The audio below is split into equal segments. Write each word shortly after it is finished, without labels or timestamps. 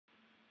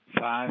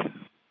5,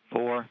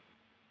 4,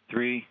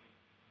 3,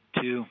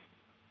 2,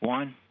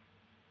 1.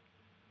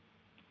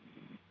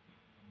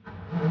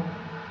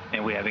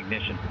 And we have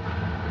ignition.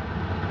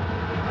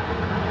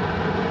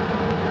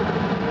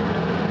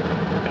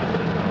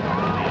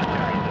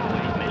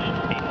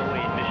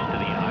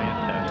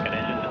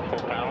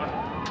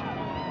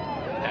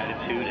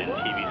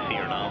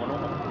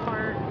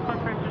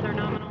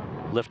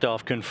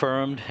 Liftoff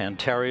confirmed.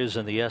 Antares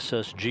and the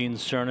SS Gene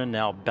Cernan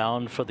now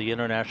bound for the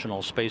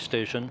International Space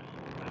Station.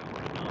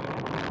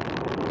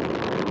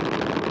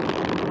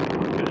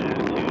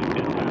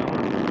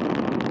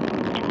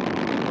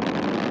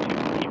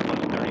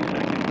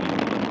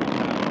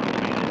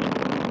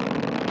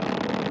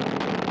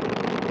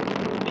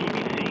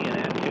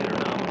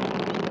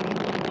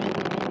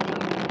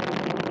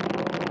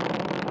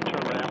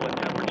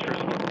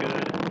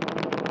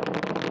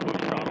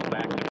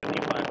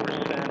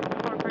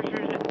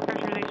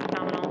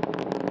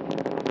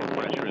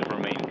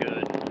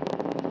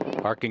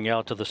 Arcing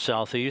out to the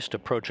southeast,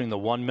 approaching the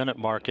 1-minute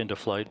mark into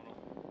flight.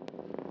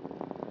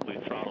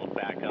 We've throttled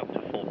back up to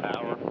full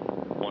power,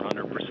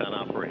 100%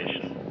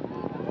 operation.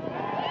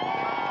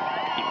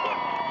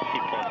 T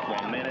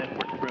plus 1 minute,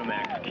 we're through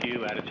max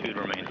Q, attitude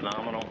remains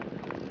nominal.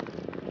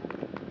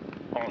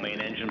 All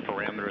main engine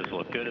parameters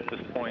look good at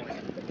this point.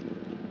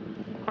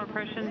 Core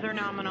pressures are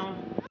nominal.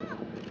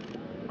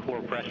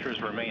 Core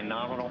pressures remain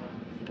nominal.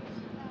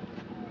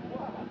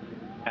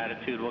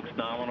 Attitude looks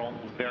nominal,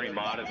 very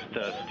modest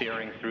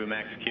steering through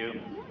max Q.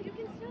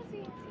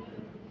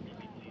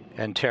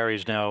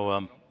 Antares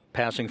now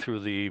passing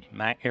through the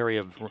area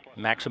of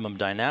maximum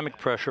dynamic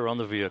pressure on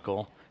the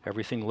vehicle.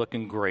 Everything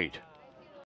looking great.